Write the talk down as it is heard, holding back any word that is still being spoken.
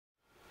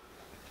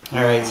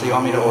All right, so you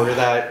want me to order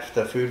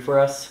the food for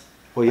us?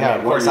 Well, yeah.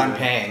 Of course I'm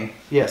paying.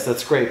 Yes,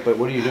 that's great, but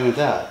what are you doing with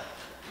that?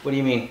 What do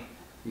you mean?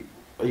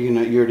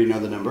 You already know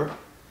the number?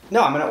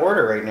 No, I'm going to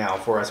order right now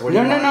for us. What do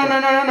No, you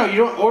want? No. You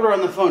don't order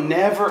on the phone.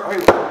 Never.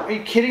 Are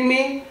you kidding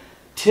me?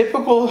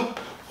 Typical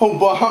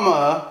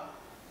Obama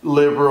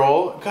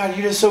liberal. God,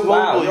 you're just so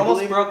gullible. Wow, you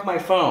almost broke my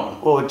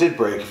phone. Well, it did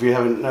break. If you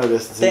haven't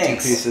noticed, it's in 2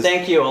 pieces.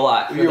 Thank you a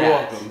lot for You're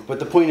that. welcome. But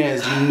the point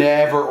is, you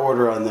never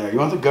order on there. You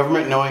want the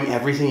government knowing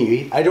everything you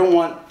eat? I don't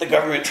want the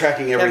government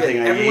tracking everything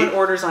I eat. Everyone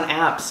orders on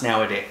apps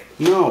nowadays.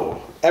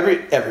 No.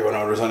 Everyone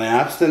orders on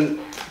apps. Then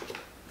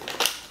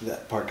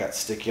that part got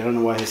sticky. I don't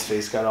know why his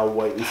face got all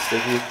white and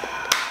sticky.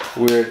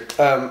 Weird.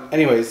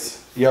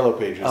 Anyways, Yellow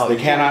Pages. Oh, they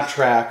cannot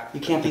track. You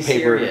can't be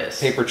paper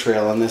serious. Paper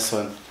trail on this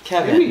one.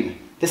 Kevin. What do you mean?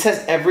 This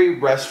has every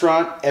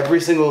restaurant, every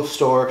single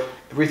store,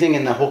 everything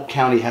in the whole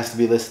county has to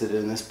be listed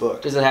in this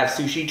book. Does it have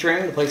Sushi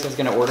Train, the place I was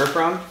going to order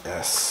from?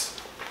 S.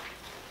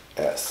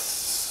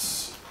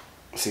 S.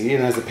 See,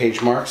 and it has a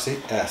page mark. See?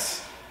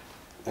 S.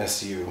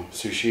 S-U.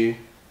 Sushi.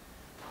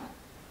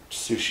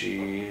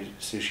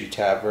 Sushi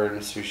Tavern.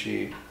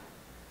 Sushi.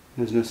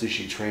 There's no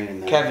Sushi Train in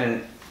there.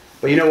 Kevin.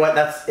 But you know what?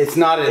 It's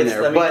not in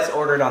there. Let me just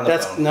order it on the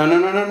phone.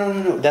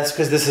 No. That's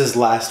because this is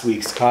last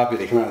week's copy.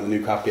 They come out with a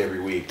new copy every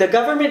week. The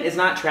government is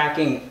not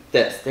tracking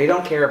this. They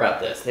don't care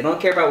about this. They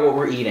don't care about what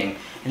we're eating.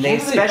 And they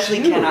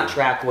especially cannot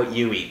track what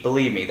you eat.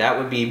 Believe me, that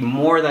would be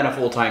more than a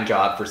full-time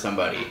job for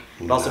somebody.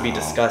 It would also be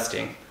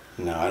disgusting.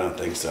 No, I don't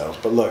think so.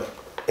 But look,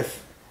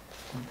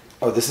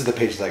 oh, this is the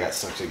page that got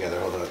stuck together.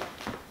 Hold on.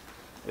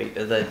 Wait,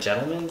 the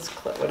gentleman's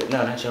club?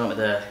 No, not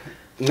gentleman.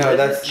 No,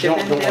 that's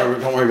don't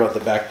worry about the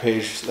back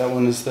page. That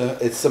one is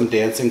it's some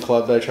dancing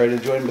club that I tried to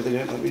join, but they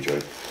didn't let me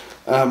join.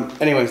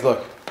 Anyways,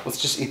 look, let's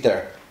just eat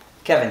there.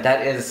 Kevin,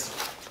 that is.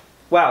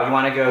 Wow, you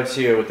want to go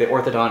to the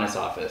orthodontist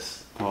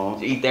office to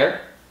eat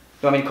there?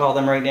 You want me to call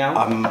them right now?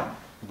 I'm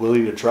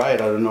willing to try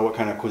it. I don't know what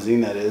kind of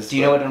cuisine that is. Do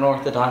you know what an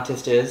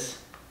orthodontist is?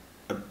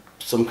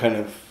 Some kind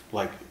of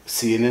like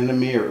sea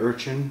anemone or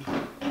urchin.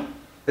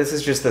 This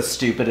is just the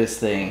stupidest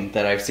thing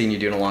that I've seen you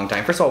do in a long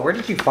time. First of all, where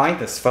did you find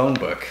this phone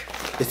book?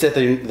 It's at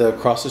the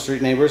across the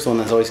street neighbors, the one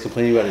that's always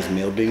complaining about his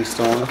mail being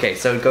stolen. Okay,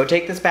 so go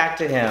take this back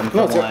to him.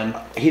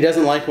 He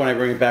doesn't like when I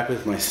bring it back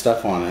with my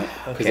stuff on it,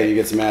 because then he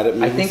gets mad at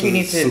me. I think you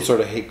need to some sort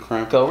of hate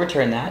crime. Go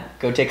return that.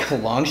 Go take a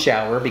long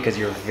shower because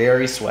you're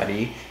very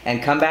sweaty,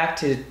 and come back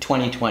to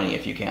 2020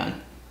 if you can.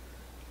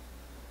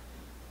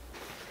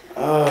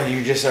 Oh,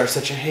 you just are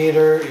such a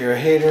hater. You're a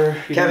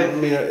hater.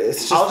 Kevin, it's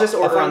just, I'll just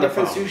order on the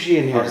phone. Sushi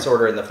in here. I'll just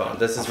order in the phone.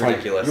 This is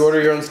ridiculous. You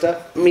order your own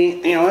stuff? Me,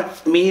 you know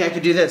what? Me, I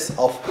could do this.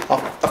 I'll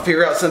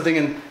figure out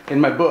something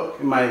in my book,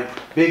 in my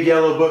big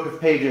yellow book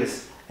of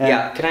pages. And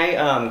yeah, can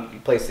I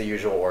place the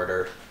usual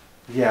order?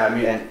 Yeah, I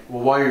mean,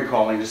 well, while you're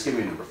calling, just give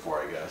me a number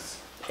 4, I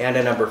guess. And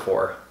a number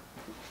 4.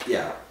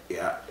 Yeah.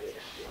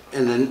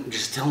 And then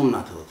just tell him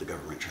not to let the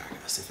government track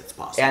us if it's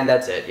possible. And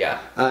that's it, yeah.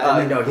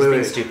 No, he's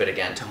being stupid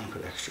again. Tell him to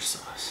put extra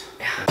sauce.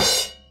 Yeah.